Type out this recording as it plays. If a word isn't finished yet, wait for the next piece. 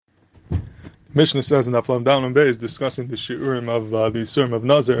Mishnah says in Nafleh down on base discussing the shiurim of the Yisurim of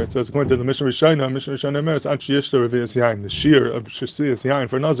Nazir. It says according to the Mishnah Roshana Meres at Shieshta Revius Yain. The shear of Shesias Yain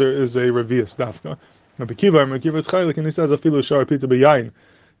for Nazir is a Revius Dafka. Rabbi Kiva is Chaylik, and he says Afilu Shar Pita B'Yain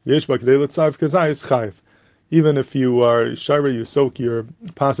Yeshba K'dei L'Tzav Kazai is Chayv. Even if you are shira, you soak your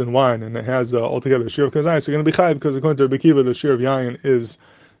pas in wine, and it has altogether a shear of Kazai, so you're going to be Chayv because according to Rabbi Kiva the shear of Yain is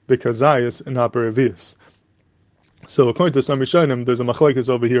B'Kazayis and not B'Revius. So according to some Rishonim, there's a machlekes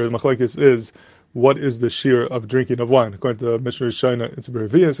over here. The machlekes is what is the shear of drinking of wine. According to Mishnah Roshana, it's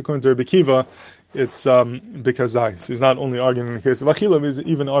Berevius. According to Rabbi Kiva, it's B'Kazayis. He's not only arguing in the case of Achila, he's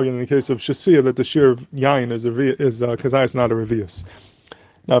even arguing in the case of Shesiya that the shear of Yain is Kazayis, not a Revius.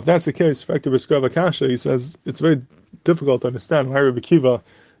 Now, if that's the case, effective B'Skava Kasha, he says it's very difficult to understand why Rabbi Kiva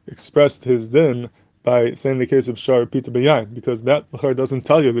expressed his din by saying the case of Shar Pita B'Yain, because that doesn't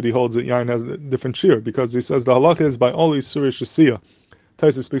tell you that he holds that Yain has a different shear, because he says the halacha is by all Yisur Shesiya.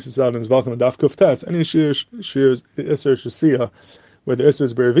 Taisa speaks this out in his Valkam Daf Kuftes. Any shears Isur Shesiya, where the Isur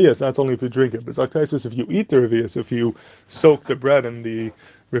is Berevius, that's only if you drink it. But it's Taisus if you eat the Revius, if you soak the bread in the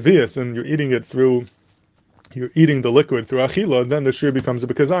Revius and you're eating the liquid through achila, then the shear becomes a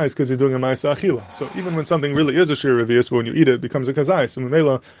kazais because you're doing a ma'isa achila. So even when something really is a shear revius, but when you eat it, it becomes a kazais. So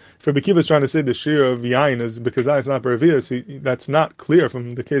Mimela, if Rabbi Kiva is trying to say the shear of yain is kazais, not revius, that's not clear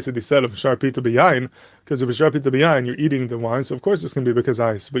from the case that he said of shar pita b'yain, because if it's shar pita b'yain, you're eating the wine, so of course it's going to be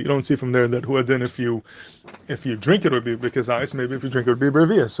kazais. But you don't see from there that then if you drink it would be kazais, maybe if you drink it would be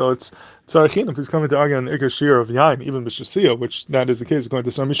revius. So it's tzarachin, if he's coming to argue on the ikar shear of yain, even b'shasiya, which that is the case according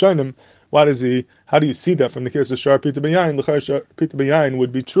to some Rishonim. How do you see that from the case of Shar Pita B'Yain? The Shar Pita B'Yain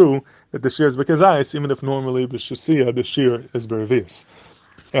would be true that the shear is B'Kazayis, even if normally B'Shasiya, the shear is B'Revius.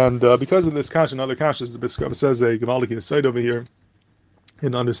 And because of this kash and other kashes, the Bishkab says a Gemaliki aside over here,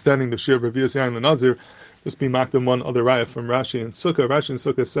 in understanding the shear of Revius Yain and Nazir, just be marked in one other raya from Rashi and Sukkah. Rashi and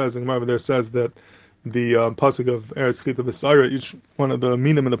Sukkah says, and over there says that the pasuk of Eretz Chita V'Sara, each one of the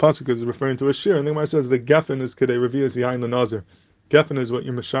minim in the pasuk is referring to a shear, and the Gemara says the geffen is Kedei Revius Yain and Nazir. Geffen is what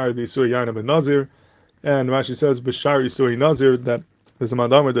you mashar the Yisur Yain of a Nazir, and Rashi says b'shar Yisur Nazir that there's a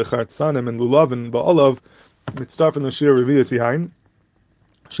madamer de Chartzanim and Lulav and Ba'olav mitzvah from the Shir Revius Yain.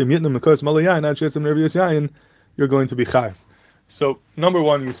 Shem Yitnam Mekos Malayain Ad Shetzim Revius Yain, you're going to be chayv. So number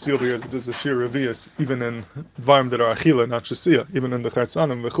one, you see over here that there's a Shir Revius even in Dvarim that are Achila, not Shesiya. Even in the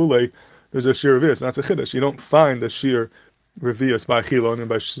Chartzanim V'chulei, there's a Shir Revius. That's a chiddush. You don't find the Shir Revius by Achila and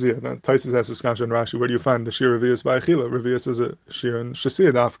by Shesiya. Now, Taisus has this kasha in Rashi. Where do you find the Shir Revius by Achila? Revius is a Shir in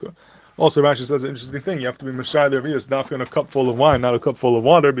Shesiya Dafka. Also, Rashi says an interesting thing. You have to be Mashai the Revius Dafka in a cup full of wine, not a cup full of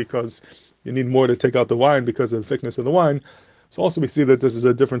water, because you need more to take out the wine because of the thickness of the wine. So also we see that this is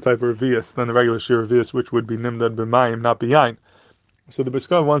a different type of Revius than the regular Shir Revius, which would be Nimdad B'mayim, not B'yain. So the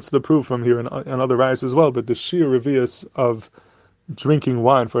Bishkar wants to prove from here and other rayas as well that the Shir Revius of drinking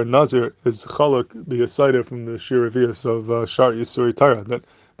wine for a Nazir is chalak b'yasayda from the Shir Revius of Shar Yisuri Tara. That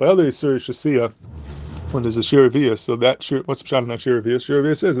by other Yisuri Shasiya, when there's a Shir Revius, so that Shir, what's the shot in that Shir Revius? Shir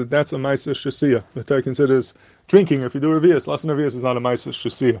Revius is that that's a Maisa Shasiya. The Torah considers drinking, if you do Revius, lesson Revius is not a Maisa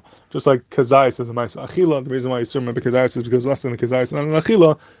Shasiya. Just like Kazayis is a Maisa Achila. The reason why you remember Kazayis is because lesson Kazayis is not an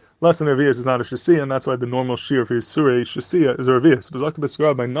Achila. Lesson Revius is not a Shasiya, and that's why the normal Shir for Yisuri Shasiya is a Revius. But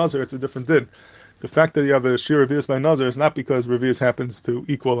like by Nazir, it's a different din. The fact that you have a Shir Revius by Nazir is not because Revius happens to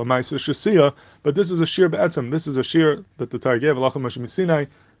equal a Maisa Shasiya, but this is a Shir B'etzem. This is a Shir that the Torah gave, Alachim Hashem Sinai,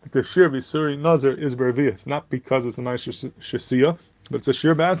 that the Shir V'Suri Nazir is Revius, not because it's a Maisa Shasiya, but it's a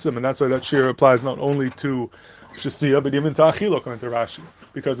Shir B'etzem, and that's why that Shir applies not only to Shasiya, but even to Achila, according to Rashi,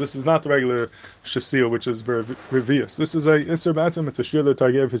 because this is not the regular Shasiya, which is Revius. This is a Isser B'etzem, it's a Shir that the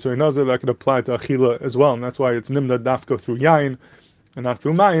Torah gave V'Suri Nazir that could apply to Achila as well, and that's why it's Nimda Dafka through Yain, and not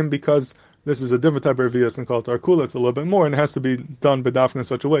through Mayim, because this is a different type of Revius and called Tarkula. It's a little bit more, and it has to be done b'dafka in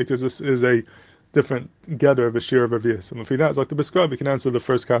such a way, because this is a different gather of a shear of Revius. And if he does, like the Bishkar, we can answer the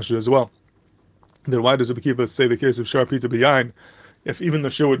first kasha as well. Then why does Rabbi Kiva say the case of Shar Pita B'Yain? If even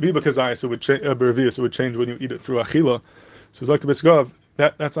the shear would be because it would change Revius, it would change when you eat it through Achila. So it's like the Bishkar,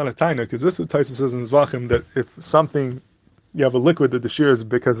 that's not a taina, because this is Taisa says in Zvachim that if something, you have a liquid that the shear is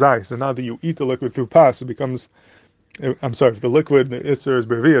b'kazais, and now that you eat the liquid through pas, it becomes, I'm sorry, if the liquid, the Isser is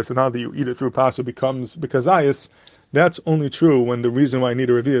Berevius, and now that you eat it through Pasa becomes B'Kazayis, that's only true when the reason why I need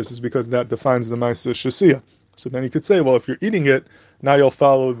a Revius is because that defines the Maisa Shasiya. So then you could say, well, if you're eating it, now you'll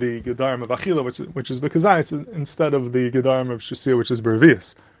follow the Gedarim of Achila, which is B'Kazayis, instead of the Gedarim of Shasiya, which is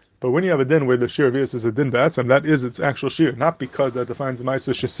Berevius. But when you have a din where the Shir Revius is a din B'Atzam, that is its actual Shir, not because that defines the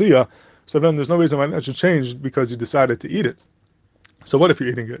Maisa Shasiya, so then there's no reason why that should change because you decided to eat it. So what if you're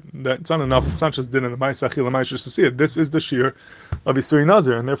eating it? That's not enough. It's not just din in the Ma'aseh Achila Ma'aseh Shasiya. This is the shear of Yisuri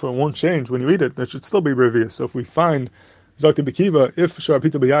Nazir, and therefore it won't change when you eat it. There should still be Revius. So if we find Zakti Bekiva, if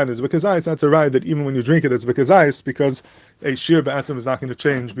Sharapita B'yayin is Bekazais, that's a right that even when you drink it, it's Bekazais, because a Shir Ba'atzim is not going to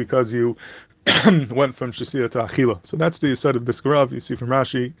change because you went from Shasiya to Achila. So that's the Yisod of Biskarav, you see from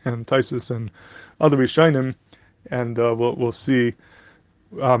Rashi and Taisus and other Rishonim, and we'll see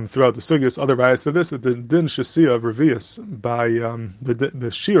throughout the sugyas other rayas to this, that the din Shasiya of Revius by the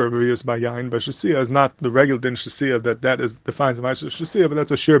Shir of Revius by Yain by Shasiya is not the regular din Shasiya that is defines the Ma'aseh Shasiya, but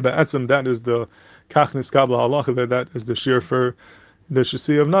that's a Shir Ba'atzim, that is the Kachnis Kabla Halacha, that is the Shir for the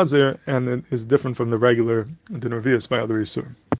Shasiya of Nazir, and it is different from the regular din Revius by other Yisur.